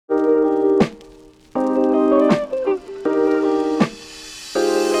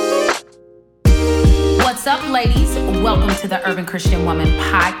welcome to the Urban Christian Woman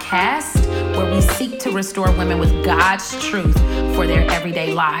podcast, where we seek to restore women with God's truth for their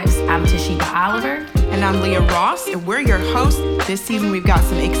everyday lives. I'm Te'Sheba Oliver. And I'm Leah Ross, and we're your hosts. This season, we've got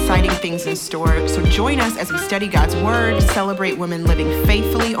some exciting things in store. So join us as we study God's Word, celebrate women living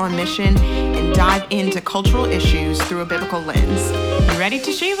faithfully on mission, and dive into cultural issues through a biblical lens. You ready,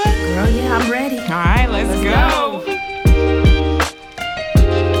 Te'Sheba? Girl, yeah, I'm ready. All right, let's go.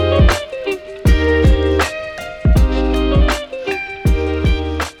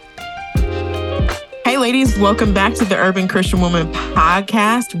 Hey ladies, welcome back to the Urban Christian Woman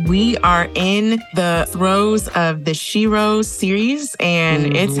podcast. We are in the throes of the SHEroes series,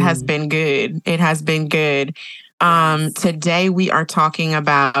 and it has been good. It has been good. Today we are talking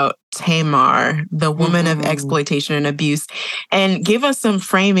about Tamar, the woman of exploitation and abuse, and give us some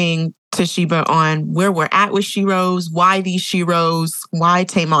framing, Te'Sheba, on where we're at with SHEroes, why these SHEroes, why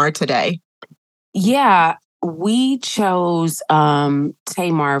Tamar today. Yeah. We chose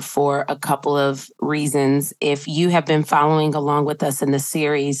Tamar for a couple of reasons. If you have been following along with us in the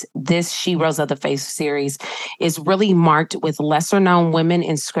series, this SHEroes of the Faith series is really marked with lesser known women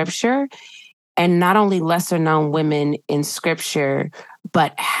in Scripture, and not only lesser known women in Scripture,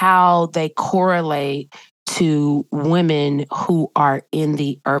 but how they correlate to women who are in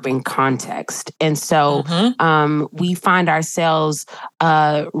the urban context. And so we find ourselves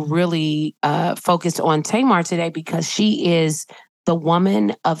really focused on Tamar today because she is the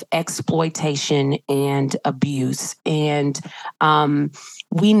woman of exploitation and abuse. And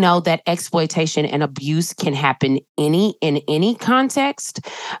we know that exploitation and abuse can happen in any context,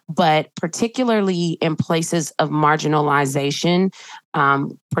 but particularly in places of marginalization,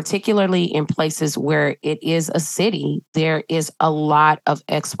 particularly in places where it is a city, there is a lot of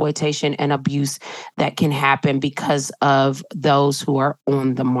exploitation and abuse that can happen because of those who are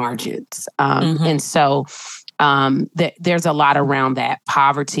on the margins. And so there's a lot around that.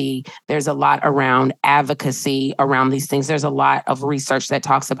 Poverty, there's a lot around advocacy around these things. There's a lot of research that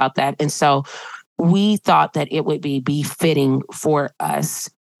talks about that. And so we thought that it would be befitting for us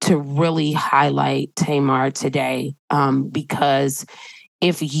to really highlight Tamar today, because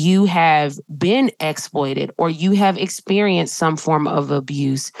if you have been exploited or you have experienced some form of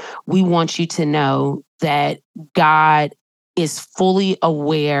abuse, we want you to know that God is fully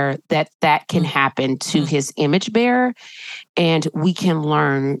aware that that can happen to his image bearer. And we can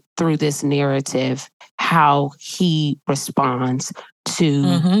learn through this narrative how he responds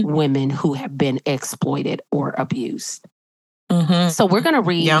to women who have been exploited or abused. So we're going to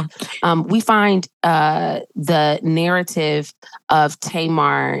read, we find the narrative of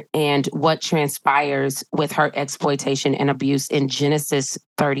Tamar and what transpires with her exploitation and abuse in Genesis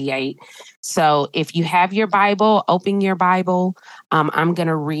 38. So if you have your Bible, open your Bible. I'm going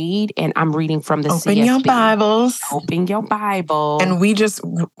to read, and I'm reading from the CSB. Open your Bibles. Open your Bible. And we just,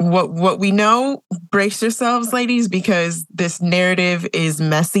 what we know, brace yourselves, ladies, because this narrative is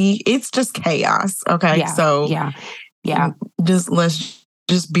messy. It's just chaos. Okay. Let's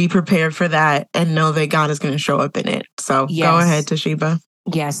just be prepared for that and know that God is going to show up in it. So Go ahead, Te'Sheba.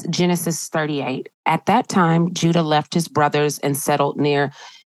 Yes, Genesis 38. At that time, Judah left his brothers and settled near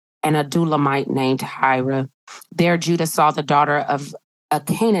an Adulamite named Hira. There, Judah saw the daughter of a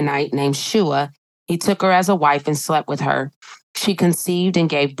Canaanite named Shua. He took her as a wife and slept with her. She conceived and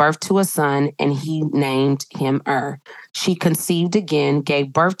gave birth to a son, and he named him She conceived again,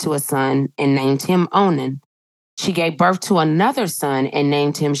 gave birth to a son, and named him Onan. She gave birth to another son and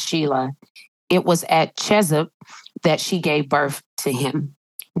named him Shelah. It was at Chezib that she gave birth to him.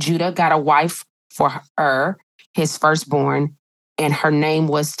 Judah got a wife for his firstborn, and her name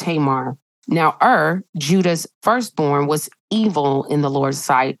was Tamar. Now Judah's firstborn, was evil in the Lord's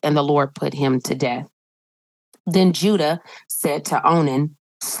sight, and the Lord put him to death. Then Judah said to Onan,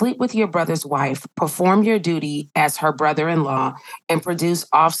 "Sleep with your brother's wife, perform your duty as her brother-in-law, and produce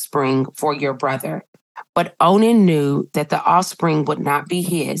offspring for your brother." But Onan knew that the offspring would not be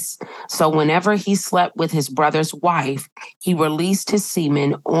his. So whenever he slept with his brother's wife, he released his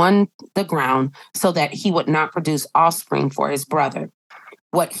semen on the ground so that he would not produce offspring for his brother.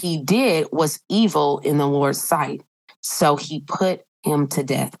 What he did was evil in the Lord's sight. So he put him to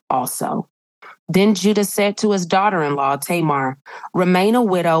death also. Then Judah said to his daughter-in-law, Tamar, "Remain a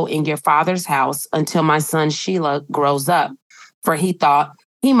widow in your father's house until my son Shelah grows up." For he thought,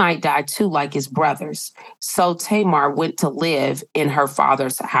 he might die too like his brothers. So Tamar went to live in her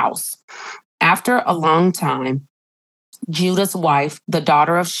father's house. After a long time, Judah's wife, the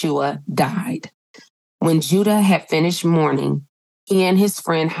daughter of Shua, died. When Judah had finished mourning, he and his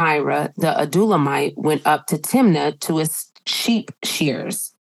friend Hira, the Adulamite, went up to Timnah to his sheep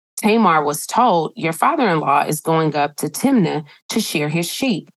shears. Tamar was told, your father-in-law is going up to Timnah to shear his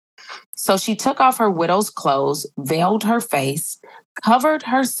sheep. So she took off her widow's clothes, veiled her face, covered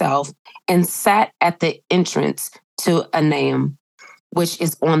herself, and sat at the entrance to Anaim, which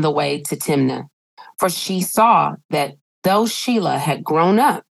is on the way to Timnah. For she saw that though Shelah had grown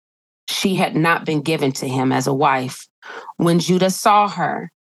up, she had not been given to him as a wife. When Judah saw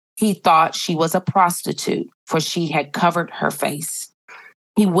her, he thought she was a prostitute, for she had covered her face.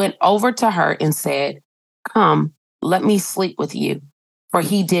 He went over to her and said, come, let me sleep with you, for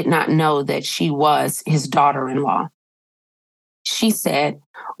he did not know that she was his daughter-in-law. She said,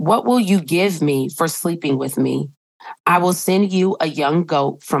 what will you give me for sleeping with me? I will send you a young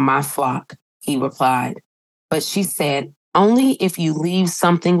goat from my flock, he replied. But she said, only if you leave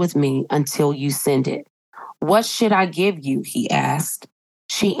something with me until you send it. What should I give you? He asked.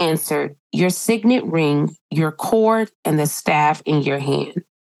 She answered, your signet ring, your cord, and the staff in your hand.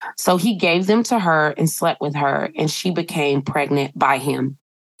 So he gave them to her and slept with her, and she became pregnant by him.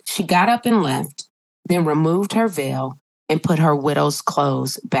 She got up and left, then removed her veil and put her widow's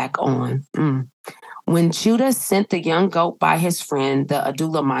clothes back on. When Judah sent the young goat by his friend, the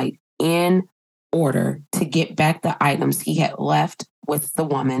Adullamite, in order to get back the items he had left with the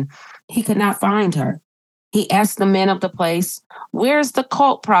woman, he could not find her. He asked the men of the place, where's the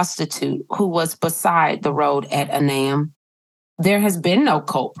cult prostitute who was beside the road at Anaim? There has been no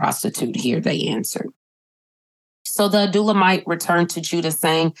cult prostitute here, they answered. So the Adullamite returned to Judah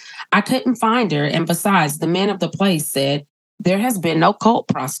saying, I couldn't find her. And besides, the men of the place said, there has been no cult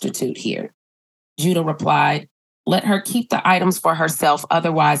prostitute here. Judah replied, let her keep the items for herself,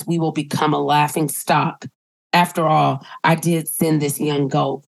 otherwise we will become a laughing stock. After all, I did send this young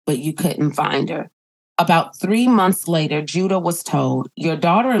goat, but you couldn't find her. About 3 months later, Judah was told, your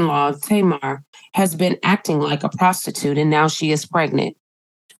daughter-in-law, Tamar, has been acting like a prostitute, and now she is pregnant.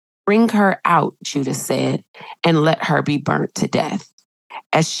 Bring her out, Judah said, and let her be burnt to death.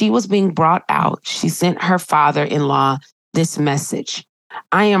 As she was being brought out, she sent her father-in-law this message.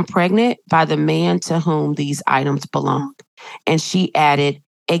 I am pregnant by the man to whom these items belong. And she added,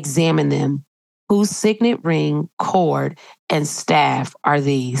 examine them. Whose signet ring, cord, and staff are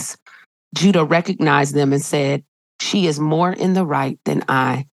these? Judah recognized them and said, she is more in the right than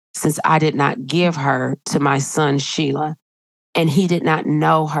I, since I did not give her to my son Shelah, and he did not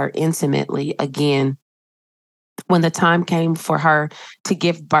know her intimately again. When the time came for her to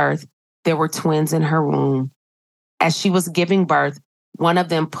give birth, there were twins in her womb. As she was giving birth, one of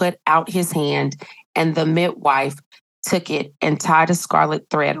them put out his hand, and the midwife took it and tied a scarlet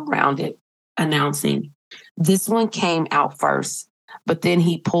thread around it, announcing, this one came out first. But then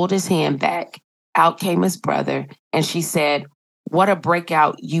he pulled his hand back. Out came his brother, and she said, what a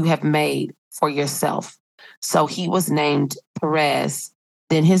breakout you have made for yourself. So he was named Perez.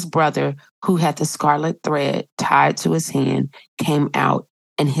 Then his brother, who had the scarlet thread tied to his hand, came out,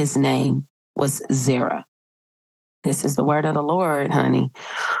 and his name was Zerah. This is the word of the Lord, honey.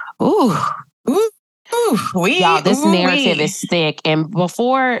 Ooh. Y'all, this narrative is thick. And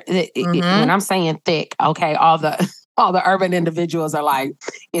before, when I'm saying thick, okay, all the urban individuals are like,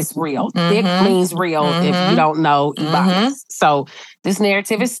 it's real. Thick means real if you don't know Ebonics. So this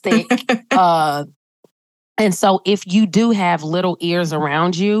narrative is thick. And so if you do have little ears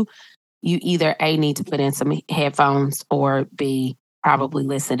around you, you either A, need to put in some headphones, or B, probably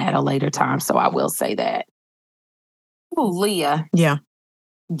listen at a later time. So I will say that. Ooh, Leah. Yeah.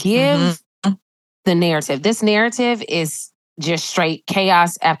 Give the narrative. This narrative is just straight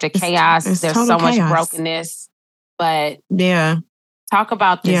chaos after chaos. There's so much brokenness. But yeah, talk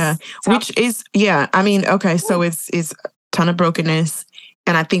about this. Yeah, which is, I mean, okay, so it's a ton of brokenness.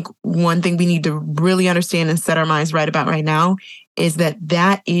 And I think one thing we need to really understand and set our minds right about right now is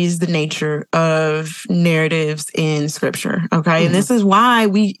that is the nature of narratives in Scripture, okay? And this is why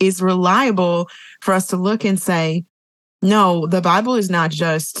it's reliable for us to look and say, no, the Bible is not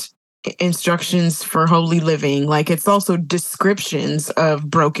just instructions for holy living. Like, it's also descriptions of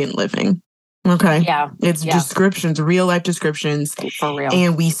broken living. Okay. Yeah. It's descriptions, real life descriptions. For real.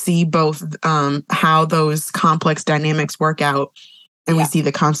 And we see both how those complex dynamics work out, and we see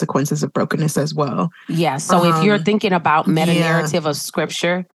the consequences of brokenness as well. Yeah. So if you're thinking about meta-narrative of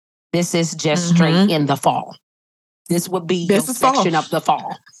Scripture, this is just straight in the fall. This would be your section of the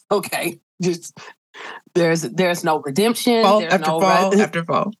fall. Okay. Just there's no redemption. Fall there's after no fall after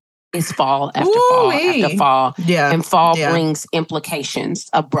fall. It's fall after fall after fall. Yeah. And fall brings implications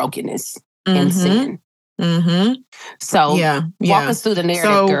of brokenness and sin. So walk us through the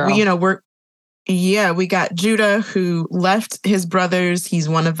narrative, girl. So, Yeah, we got Judah, who left his brothers. He's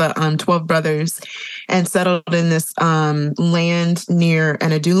one of the 12 brothers, and settled in this land near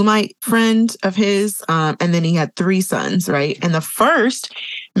an Adulamite friend of his. And then he had 3 sons, right? And the first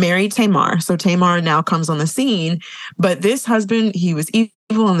married Tamar. So Tamar now comes on the scene. But this husband, he was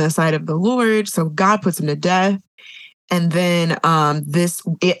evil in the sight of the Lord. So God puts him to death. And then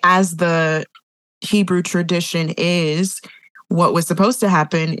as the Hebrew tradition is, what was supposed to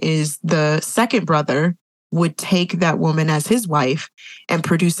happen is the second brother would take that woman as his wife and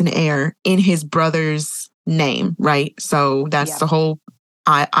produce an heir in his brother's name, right? So that's the whole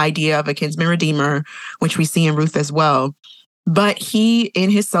idea of a kinsman redeemer, which we see in Ruth as well. But he, in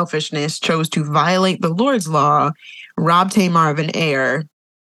his selfishness, chose to violate the Lord's law, rob Tamar of an heir,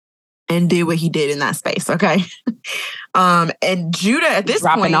 and did what he did in that space, okay? And Judah at this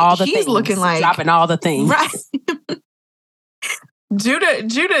point, he's looking like dropping all the things. Right.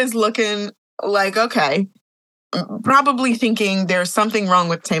 Judah is looking like, okay, probably thinking there's something wrong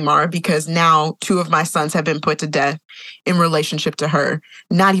with Tamar because now 2 of my sons have been put to death in relationship to her.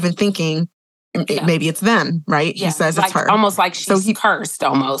 Not even thinking maybe it's them, right? Yeah. He says like, it's her. Almost like she's cursed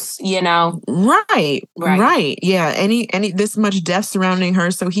almost, Right. Yeah. Any this much death surrounding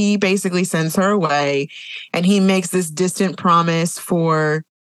her. So he basically sends her away, and he makes this distant promise for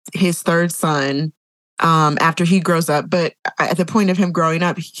his 3rd son after he grows up. But at the point of him growing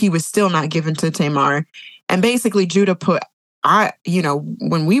up, he was still not given to Tamar. And basically Judah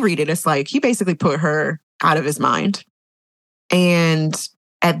when we read it, it's like he basically put her out of his mind. And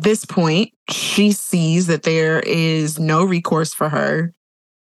at this point, she sees that there is no recourse for her.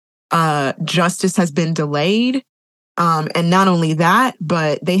 Justice has been delayed. And not only that,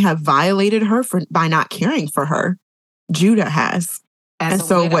 but they have violated her by not caring for her. Judah has. And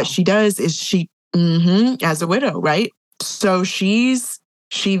so what she does is as a widow, right? So she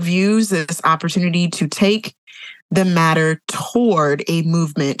views this opportunity to take the matter toward a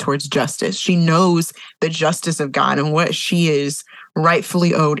movement towards justice. She knows the justice of God and what she is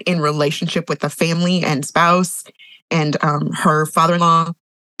rightfully owed in relationship with the family and spouse and her father-in-law.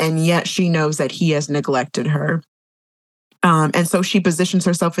 And yet she knows that he has neglected her. And so she positions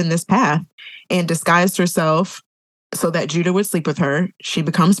herself in this path and disguised herself so that Judah would sleep with her. She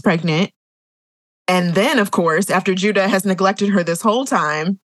becomes pregnant. And then, of course, after Judah has neglected her this whole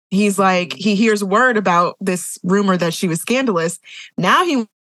time, he's like, he hears word about this rumor that she was scandalous. Now he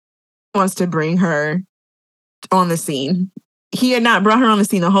wants to bring her on the scene. He had not brought her on the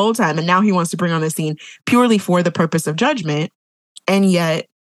scene the whole time, and now he wants to bring her on the scene purely for the purpose of judgment. And yet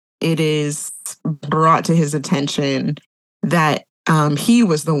it is brought to his attention that he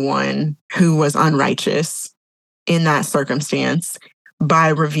was the one who was unrighteous in that circumstance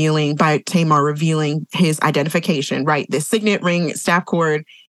by Tamar revealing his identification, right? The signet ring, staff cord,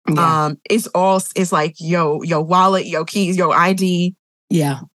 it's like, yo wallet, yo keys, yo ID.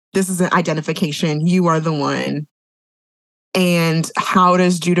 Yeah. This is an identification. You are the one. And how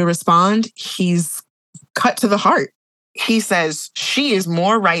does Judah respond? He's cut to the heart. He says, she is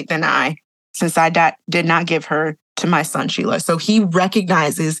more right than I, since I did not give her to my son Shelah. So he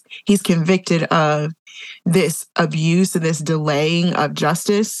recognizes he's convicted of this abuse and this delaying of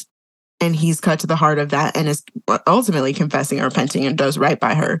justice. And he's cut to the heart of that and is ultimately confessing and repenting and does right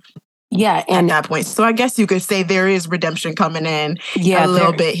by her. Yeah. And at that point. So I guess you could say there is redemption coming in a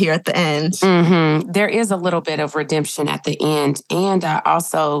little bit here at the end. Mm-hmm. There is a little bit of redemption at the end. And I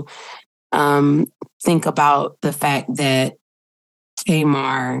also think about the fact that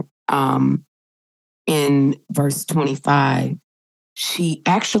Tamar, in verse 25, she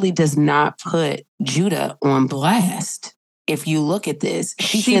actually does not put Judah on blast. If you look at this,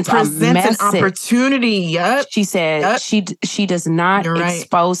 she presents an opportunity. Yep. She said she does not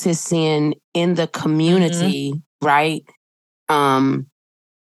expose his sin in the community, right?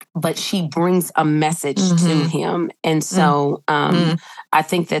 But she brings a message to him. And so I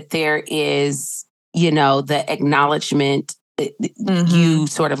think that there is, the acknowledgement, you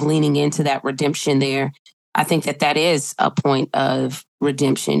sort of leaning into that redemption there. I think that is a point of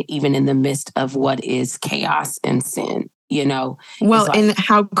redemption, even in the midst of what is chaos and sin. Well, and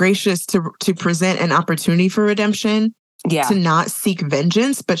how gracious to present an opportunity for redemption, to not seek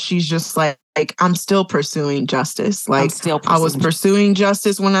vengeance, but she's just like I'm still pursuing justice. I was pursuing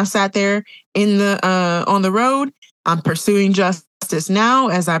justice when I sat there in the on the road. I'm pursuing justice now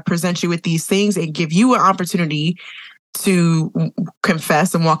as I present you with these things and give you an opportunity to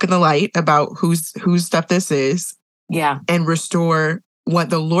confess and walk in the light about whose stuff this is. Yeah, and restore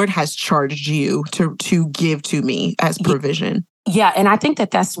what the Lord has charged you to give to me as provision. Yeah, and I think that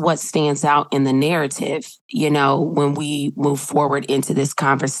that's what stands out in the narrative, when we move forward into this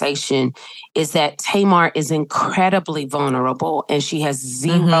conversation, is that Tamar is incredibly vulnerable and she has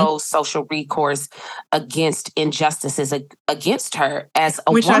zero social recourse against injustices against her as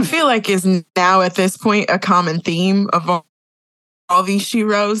a Which woman. I feel like is now at this point a common theme of all these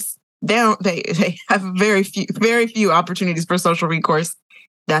SHEroes. They have very few opportunities for social recourse.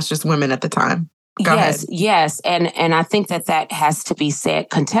 That's just women at the time. Go ahead. Yes. And I think that has to be said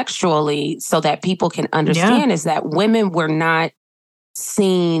contextually so that people can understand is that women were not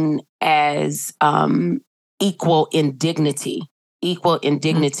seen as equal in dignity.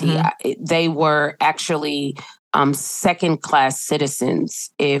 They were actually second-class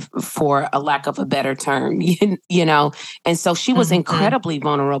citizens, if for a lack of a better term, And so she was incredibly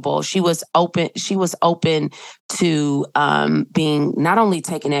vulnerable. She was open to being not only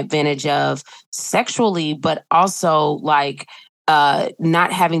taken advantage of sexually, but also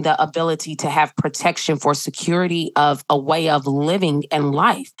not having the ability to have protection for security of a way of living and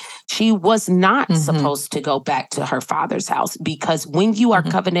life. She was not supposed to go back to her father's house, because when you are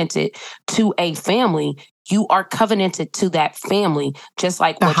covenanted to a family, you are covenanted to that family, just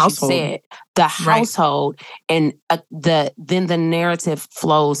like the what household. You said, the household. And then the narrative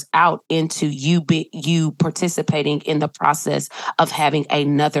flows out into you participating in the process of having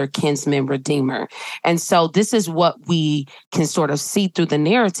another kinsman redeemer. And so this is what we can sort of see through the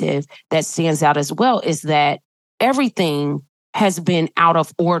narrative that stands out as well, is that everything has been out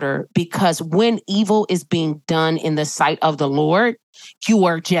of order, because when evil is being done in the sight of the Lord, you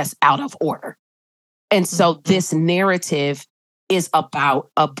are just out of order. And so this narrative is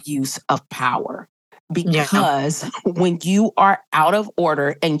about abuse of power, because when you are out of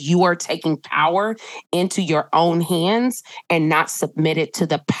order and you are taking power into your own hands and not submitted to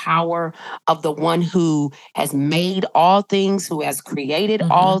the power of the one who has made all things, who has created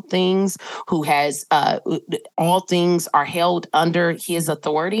all things, who has all things are held under his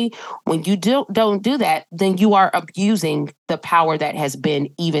authority. When you don't do that, then you are abusing the power that has been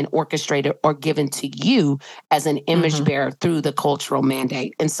even orchestrated or given to you as an image bearer through the cultural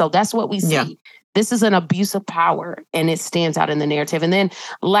mandate. And so that's what we see. Yeah. This is an abuse of power, and it stands out in the narrative. And then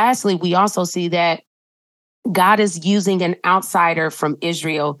lastly, we also see that God is using an outsider from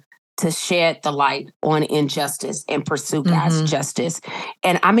Israel to shed the light on injustice and pursue God's justice.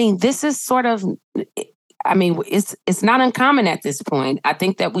 And I mean, this is sort of, it's not uncommon at this point. I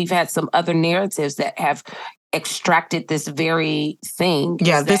think that we've had some other narratives that have extracted this very thing.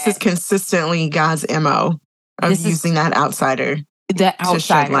 Yeah, this is consistently God's MO of using that outsider. To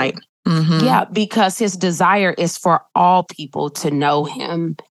shed light. Yeah, because his desire is for all people to know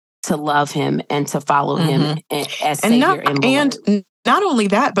him, to love him, and to follow him as Savior and Lord. And not only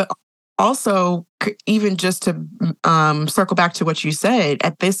that, but also, even just to circle back to what you said,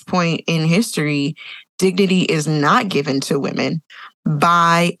 at this point in history, dignity is not given to women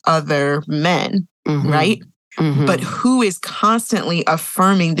by other men, right? But who is constantly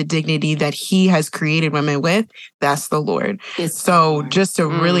affirming the dignity that he has created women with? That's the Lord. So just to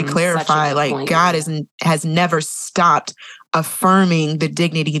really clarify, God has never stopped affirming the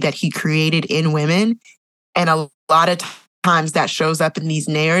dignity that he created in women. And a lot of times that shows up in these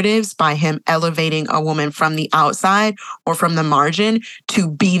narratives by him elevating a woman from the outside or from the margin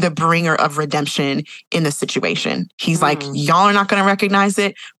to be the bringer of redemption in the situation. He's like, y'all are not going to recognize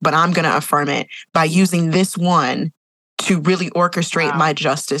it, but I'm going to affirm it by using this one to really orchestrate my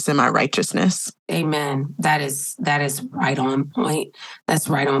justice and my righteousness. Amen. That is right on point. That's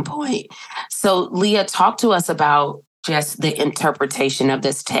right on point. So Leah, talk to us about just the interpretation of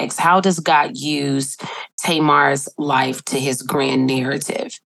this text. How does God use Tamar's life to his grand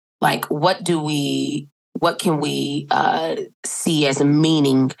narrative? What can we see as a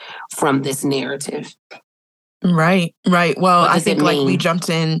meaning from this narrative? Right. Well, I think we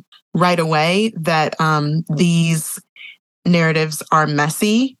jumped in right away that these narratives are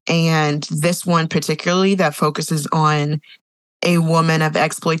messy, and this one particularly that focuses on a woman of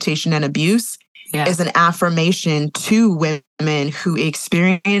exploitation and abuse is an affirmation to women who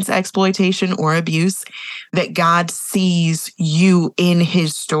experience exploitation or abuse that God sees you in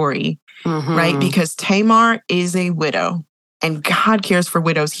his story, right? Because Tamar is a widow and God cares for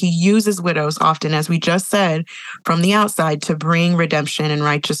widows. He uses widows often, as we just said, from the outside to bring redemption and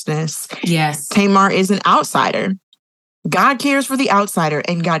righteousness. Yes. Tamar is an outsider. God cares for the outsider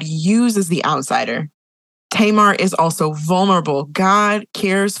and God uses the outsider. Tamar is also vulnerable. God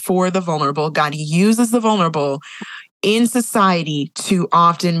cares for the vulnerable. God uses the vulnerable. in society to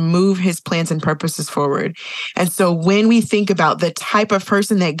often move his plans and purposes forward. And so when we think about the type of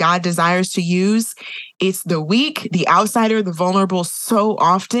person that God desires to use, it's the weak, the outsider, the vulnerable. So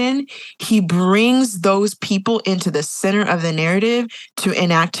often he brings those people into the center of the narrative to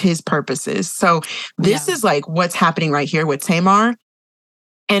enact his purposes. So this is like what's happening right here with Tamar.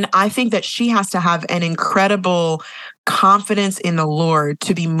 And I think that she has to have an incredible confidence in the Lord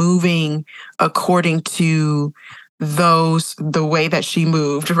to be moving according to the way that she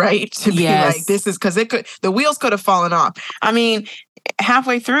moved, right? To be like, this is because the wheels could have fallen off. I mean,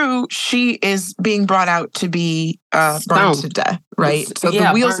 halfway through, she is being brought out to be burned to death, right? So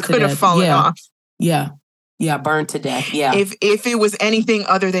the wheels could have fallen off. Yeah, burned to death. Yeah. If it was anything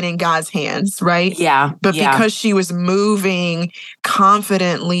other than in God's hands, right? Yeah. But because she was moving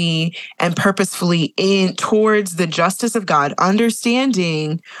confidently and purposefully in towards the justice of God,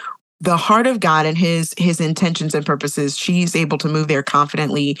 understanding the heart of God and his intentions and purposes, she's able to move there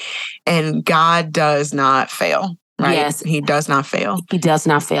confidently. And God does not fail. Right? Yes. He does not fail. He does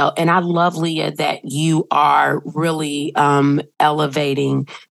not fail. And I love, Leah, that you are really elevating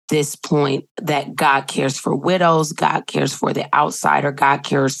this point that God cares for widows, God cares for the outsider, God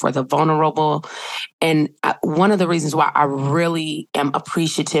cares for the vulnerable. And one of the reasons why I really am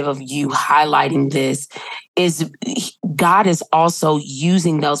appreciative of you highlighting this is God is also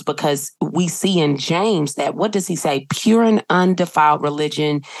using those, because we see in James that, what does he say? Pure and undefiled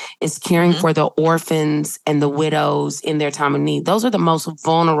religion is caring for the orphans and the widows in their time of need. Those are the most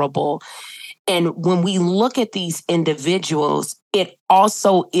vulnerable. And when we look at these individuals, it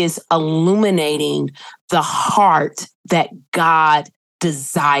also is illuminating the heart that God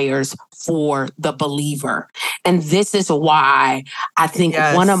desires for the believer. And this is why I think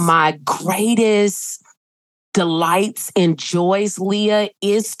one of my greatest delights and joys, Leah,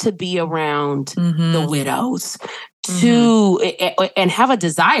 is to be around the widows, and have a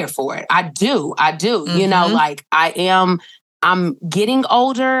desire for it. I do. You know, like I'm getting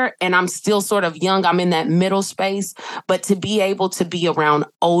older and I'm still sort of young. I'm in that middle space, but to be able to be around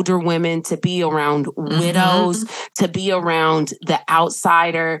older women, to be around widows, to be around the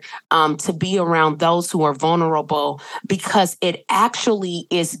outsider, to be around those who are vulnerable, because it actually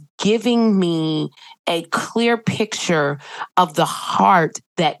is giving me a clear picture of the heart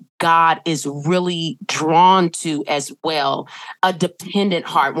that God is really drawn to as well, a dependent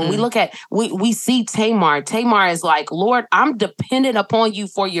heart. When we look at, we see Tamar. Tamar is like, Lord, I'm dependent upon you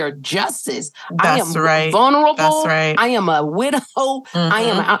for your justice. I am vulnerable. That's right. I am a widow.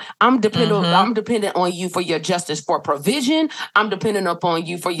 I'm dependent. I'm dependent on you for your justice for provision. I'm dependent upon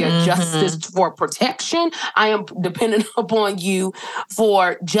you for your justice for protection. I am dependent upon you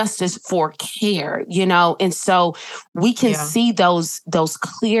for justice for care. You know, and so we can see those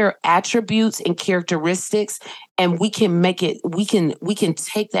clear attributes and characteristics, and we can make it, we can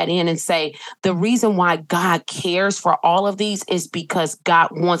take that in and say, the reason why God cares for all of these is because God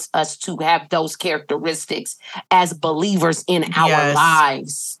wants us to have those characteristics as believers in our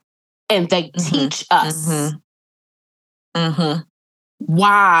lives. And they teach us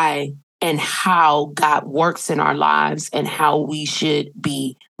why and how God works in our lives and how we should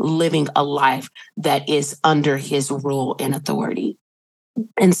be living a life that is under his rule and authority.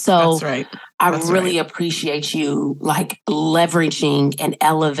 And so I really appreciate you like leveraging and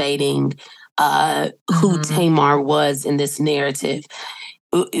elevating who Tamar was in this narrative.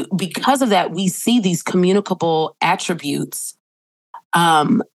 Because of that, we see these communicable attributes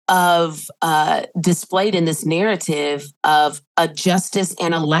of displayed in this narrative of a justice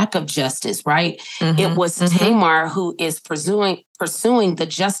and a lack of justice, right? It was Tamar who is pursuing the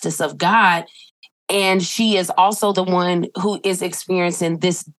justice of God. And she is also the one who is experiencing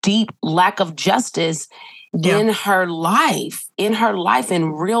this deep lack of justice in her life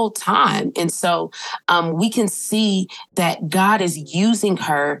in real time. And so we can see that God is using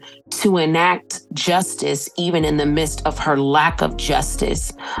her to enact justice, even in the midst of her lack of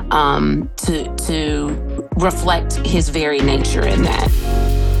justice, to reflect his very nature in that.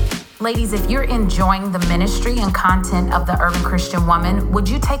 Ladies, if you're enjoying the ministry and content of The Urban Christian Woman, would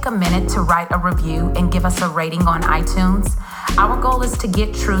you take a minute to write a review and give us a rating on iTunes? Our goal is to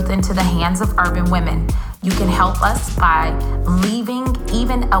get truth into the hands of urban women. You can help us by leaving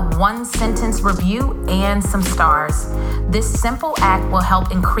even a 1-sentence review and some stars. This simple act will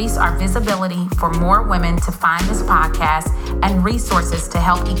help increase our visibility for more women to find this podcast and resources to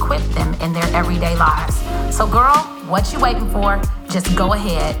help equip them in their everyday lives. So girl, what you waiting for? Just go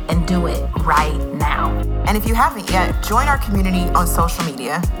ahead and do it right now. And if you haven't yet, join our community on social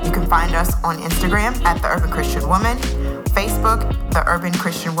media. You can find us on Instagram at The Urban Christian Woman, Facebook, The Urban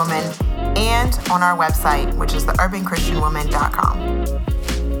Christian Woman, and on our website, which is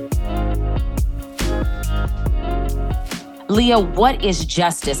theurbanchristianwoman.com. Leah, what is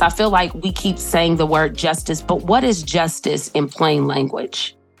justice? I feel like we keep saying the word justice, but what is justice in plain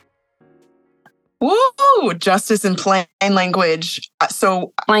language? Woo! Justice in plain language.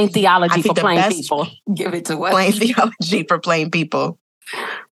 So plain theology for plain best, people. Give it to us. Plain theology for plain people.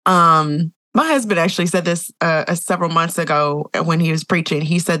 My husband actually said this several months ago when he was preaching.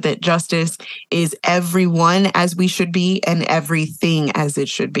 He said that justice is everyone as we should be and everything as it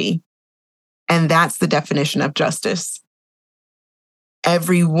should be. And that's the definition of justice.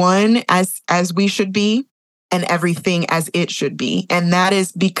 Everyone as we should be and everything as it should be. And that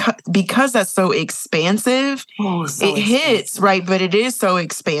is because that's so expansive. It hits, right? But it is so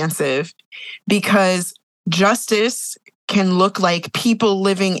expansive because justice can look like people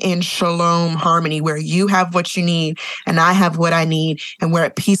living in shalom harmony, where you have what you need and I have what I need, and we're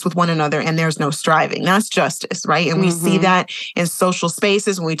at peace with one another and there's no striving. That's justice, right? And we see that in social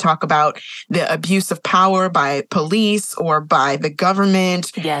spaces when we talk about the abuse of power by police or by the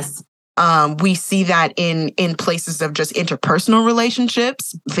government. Yes. We see that in places of just interpersonal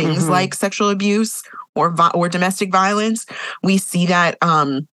relationships, things like sexual abuse or domestic violence. We see that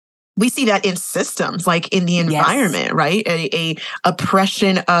in systems, like in the environment, right? A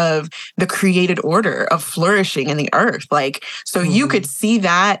oppression of the created order of flourishing in the earth. Like, so you could see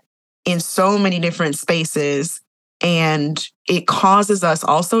that in so many different spaces. And it causes us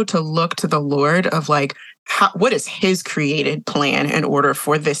also to look to the Lord of like, what is his created plan in order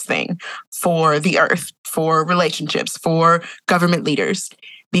for this thing, for the earth, for relationships, for government leaders?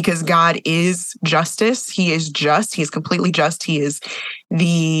 Because God is justice. He is just. He is completely just. He is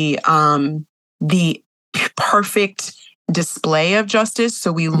the perfect display of justice.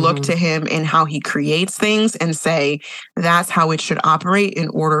 So we look to him in how he creates things and say, that's how it should operate in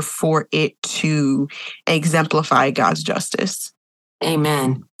order for it to exemplify God's justice.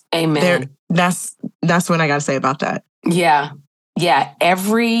 Amen. Amen. That's what I got to say about that. Yeah. Yeah.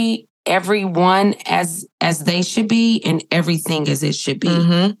 Everyone as they should be and everything as it should be.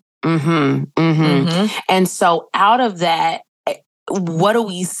 And so out of that, what do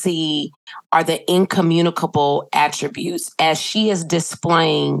we see are the incommunicable attributes as she is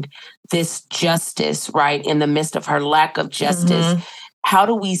displaying this justice, right, in the midst of her lack of justice? How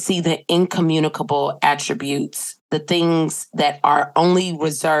do we see the incommunicable attributes, the things that are only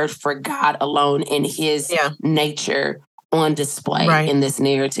reserved for God alone in his nature on display in this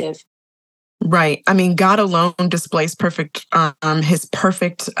narrative? Right. I mean, God alone displays his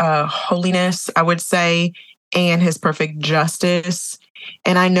perfect holiness, I would say, and his perfect justice.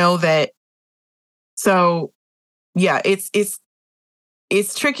 And I know that. So, yeah, it's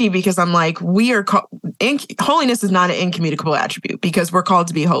tricky because I'm like, we are holiness is not an incommunicable attribute because we're called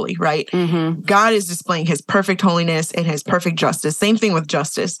to be holy, right? God is displaying his perfect holiness and his perfect justice. Same thing with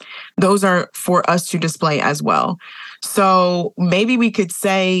justice. Those are for us to display as well. So maybe we could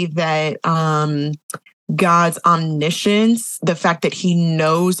say that God's omniscience, the fact that he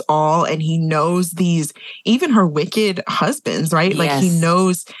knows all and he knows even her wicked husbands, right? Like he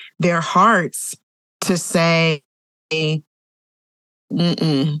knows their hearts to say, your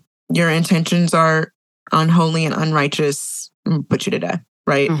intentions are unholy and unrighteous, put you to death,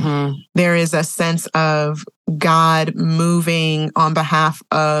 right? There is a sense of God moving on behalf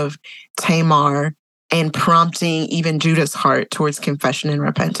of Tamar and prompting even Judah's heart towards confession and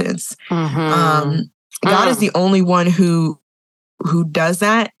repentance. God is the only one who does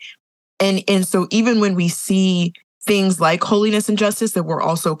that. And so even when we see things like holiness and justice that we're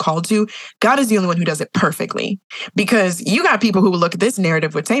also called to, God is the only one who does it perfectly. Because you got people who will look at this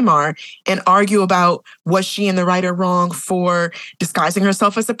narrative with Tamar and argue about was she in the right or wrong for disguising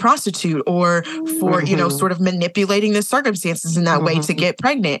herself as a prostitute or for, sort of manipulating the circumstances in that way to get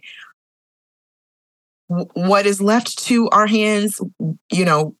pregnant. What is left to our hands,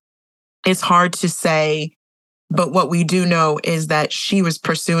 it's hard to say. But what we do know is that she was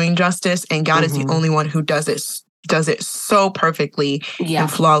pursuing justice and God is the only one who does it so perfectly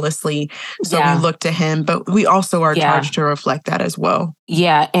and flawlessly. So we look to him, but we also are charged to reflect that as well.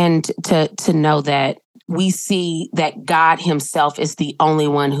 Yeah. And to know that we see that God himself is the only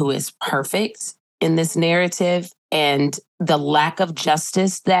one who is perfect in this narrative, and the lack of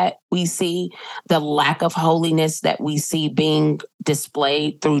justice that we see, the lack of holiness that we see being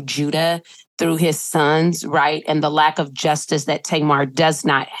displayed through Judah, through his sons, right? And the lack of justice that Tamar does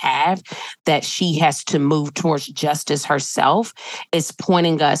not have, that she has to move towards justice herself, is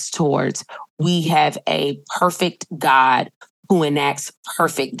pointing us towards we have a perfect God who enacts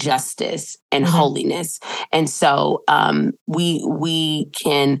perfect justice and holiness. And so we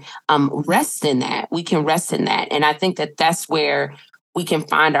can rest in that. We can rest in that. And I think that that's where we can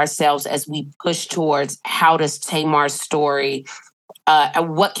find ourselves as we push towards how does Tamar's story,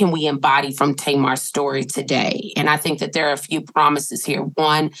 what can we embody from Tamar's story today? And I think that there are a few promises here.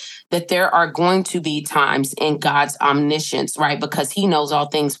 One, that there are going to be times in God's omniscience, right? Because he knows all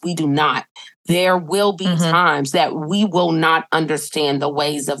things, we do not. There will be times that we will not understand the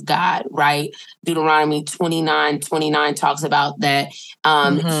ways of God, right? Deuteronomy 29:29 talks about that.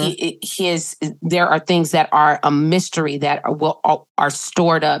 There are things that are a mystery that are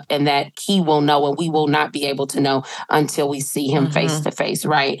stored up and that he will know and we will not be able to know until we see him face to face,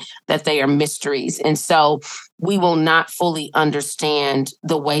 right? That they are mysteries. And so we will not fully understand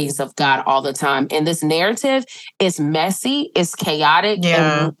the ways of God all the time. And this narrative is messy, it's chaotic.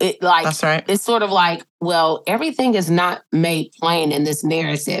 Yeah, and that's right. It's sort of like, well, everything is not made plain in this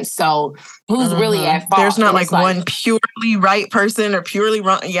narrative. So who's really at fault? There's not like one purely right person or purely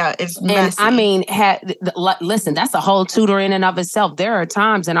wrong. Yeah, it's messy. And I mean, listen, that's a whole tutor in and of itself. There are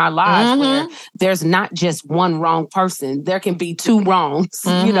times in our lives where there's not just one wrong person. There can be two wrongs.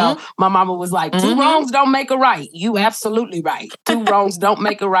 You know, my mama was like, two wrongs don't make a right. You absolutely right. Two wrongs don't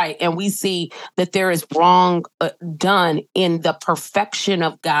make a right. And we see that there is wrong done in the perfection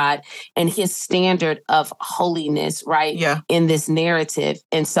of God and his standard of holiness, right? Yeah. In this narrative.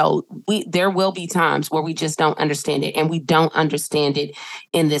 And so there will be times where we just don't understand it, and we don't understand it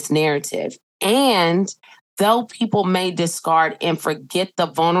in this narrative. And though people may discard and forget the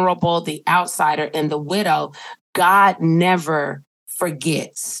vulnerable, the outsider, and the widow, God never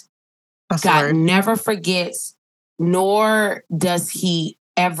forgets. God never forgets, nor does he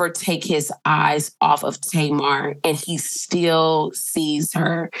ever take his eyes off of Tamar, and he still sees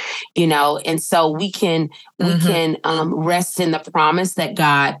her, you know. And so we can rest in the promise that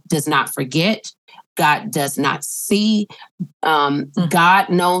God does not forget. God does not see. God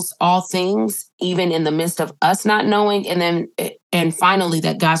knows all things, even in the midst of us not knowing. And finally,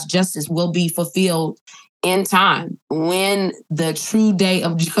 that God's justice will be fulfilled in time. When the true day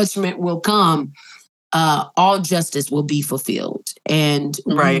of judgment will come, all justice will be fulfilled, and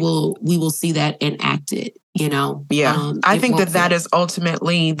we will see that enacted. You know, I think that is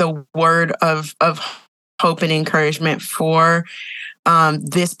ultimately the word of hope and encouragement for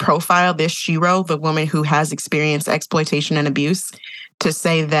this profile, this SHERO, the woman who has experienced exploitation and abuse, to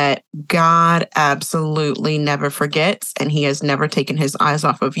say that God absolutely never forgets, and he has never taken his eyes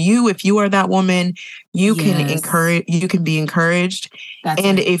off of you. If you are that woman, you can be encouraged.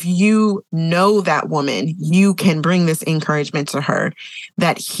 And if you know that woman, you can bring this encouragement to her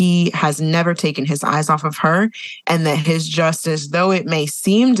that he has never taken his eyes off of her, and that his justice, though it may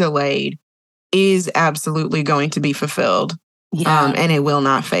seem delayed, is absolutely going to be fulfilled. And it will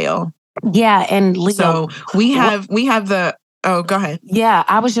not fail. Yeah. And Leo, so we have the, oh, go ahead. Yeah,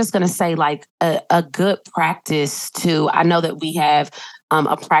 I was just going to say, like, a good practice too. I know that we have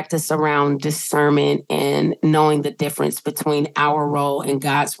a practice around discernment and knowing the difference between our role and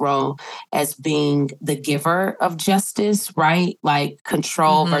God's role as being the giver of justice, right? Like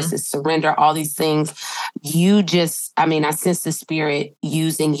control versus surrender, all these things. I sense the Spirit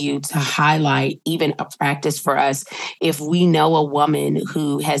using you to highlight even a practice for us. If we know a woman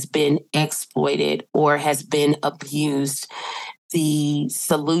who has been exploited or has been abused, the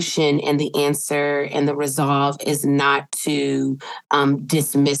solution and the answer and the resolve is not to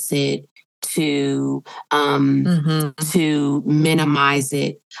dismiss it, to minimize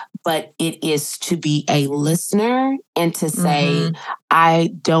it, but it is to be a listener and to say,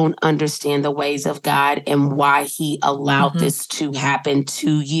 I don't understand the ways of God and why he allowed this to happen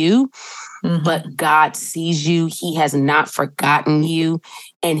to you. But God sees you. He has not forgotten you.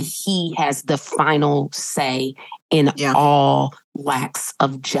 And he has the final say in all lacks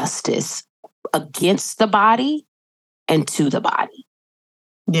of justice against the body and to the body.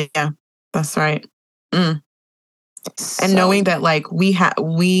 Yeah, that's right. And knowing that, like,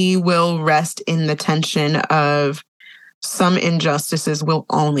 we will rest in the tension of some injustices will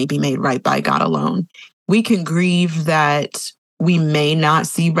only be made right by God alone. We can grieve that we may not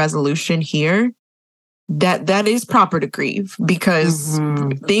see resolution here. That is proper to grieve, because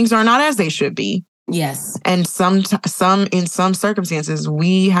things are not as they should be. Yes. And in some circumstances,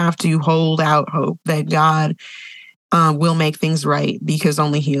 we have to hold out hope that God will make things right, because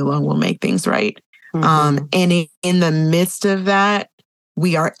only he alone will make things right. And in the midst of that,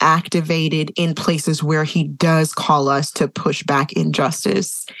 we are activated in places where he does call us to push back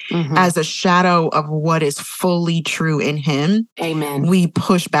injustice. As a shadow of what is fully true in him. Amen. We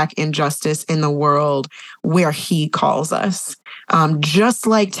push back injustice in the world where he calls us. Just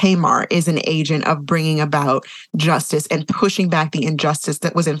like Tamar is an agent of bringing about justice and pushing back the injustice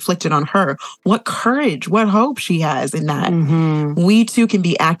that was inflicted on her. What courage, what hope she has in that. We too can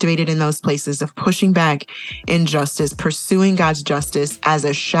be activated in those places of pushing back injustice, pursuing God's justice as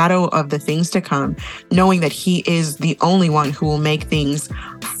a shadow of the things to come, knowing that he is the only one who will make things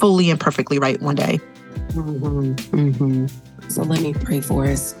fully and perfectly right one day. So let me pray for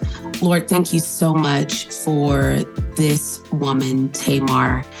us. Lord, thank you so much for this woman,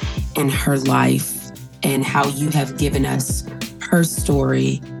 Tamar, and her life, and how you have given us her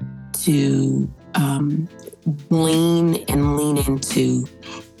story to glean and lean into,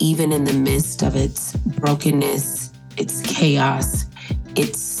 even in the midst of its brokenness, its chaos,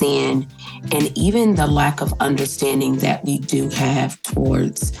 its sin, and even the lack of understanding that we do have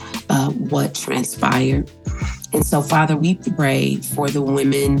towards what transpired. And so, Father, we pray for the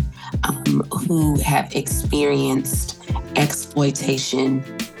women who have experienced exploitation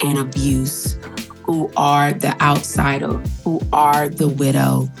and abuse, who are the outsider, who are the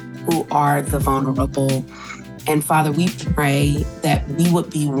widow, who are the vulnerable. And Father, we pray that we would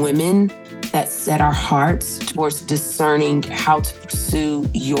be women that set our hearts towards discerning how to pursue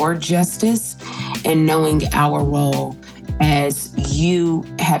your justice and knowing our role as you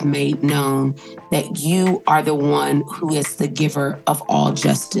have made known that you are the one who is the giver of all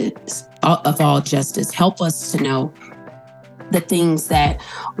justice, Help us to know the things that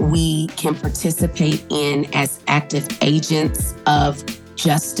we can participate in as active agents of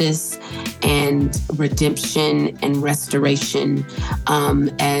justice and redemption and restoration,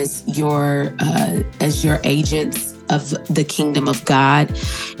 as your agents of the kingdom of God,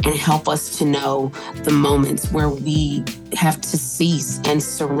 and help us to know the moments where we have to cease and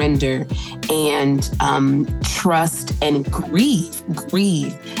surrender and trust and grieve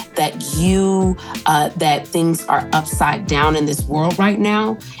that that things are upside down in this world right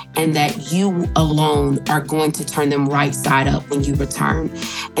now, and that you alone are going to turn them right side up when you return.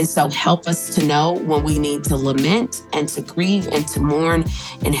 And so help us to know when we need to lament and to grieve and to mourn,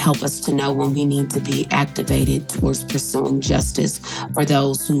 and help us to know when we need to be activated towards pursuing justice for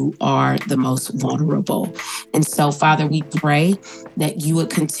those who are the most vulnerable. And so, Father, we pray that you would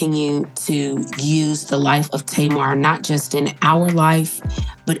continue to use the life of Tamar, not just in our life,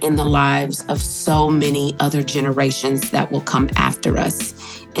 but in the lives of so many other generations that will come after us.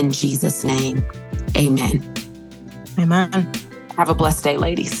 In Jesus' name, amen. Amen. Have a blessed day,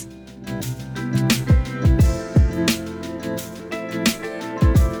 ladies.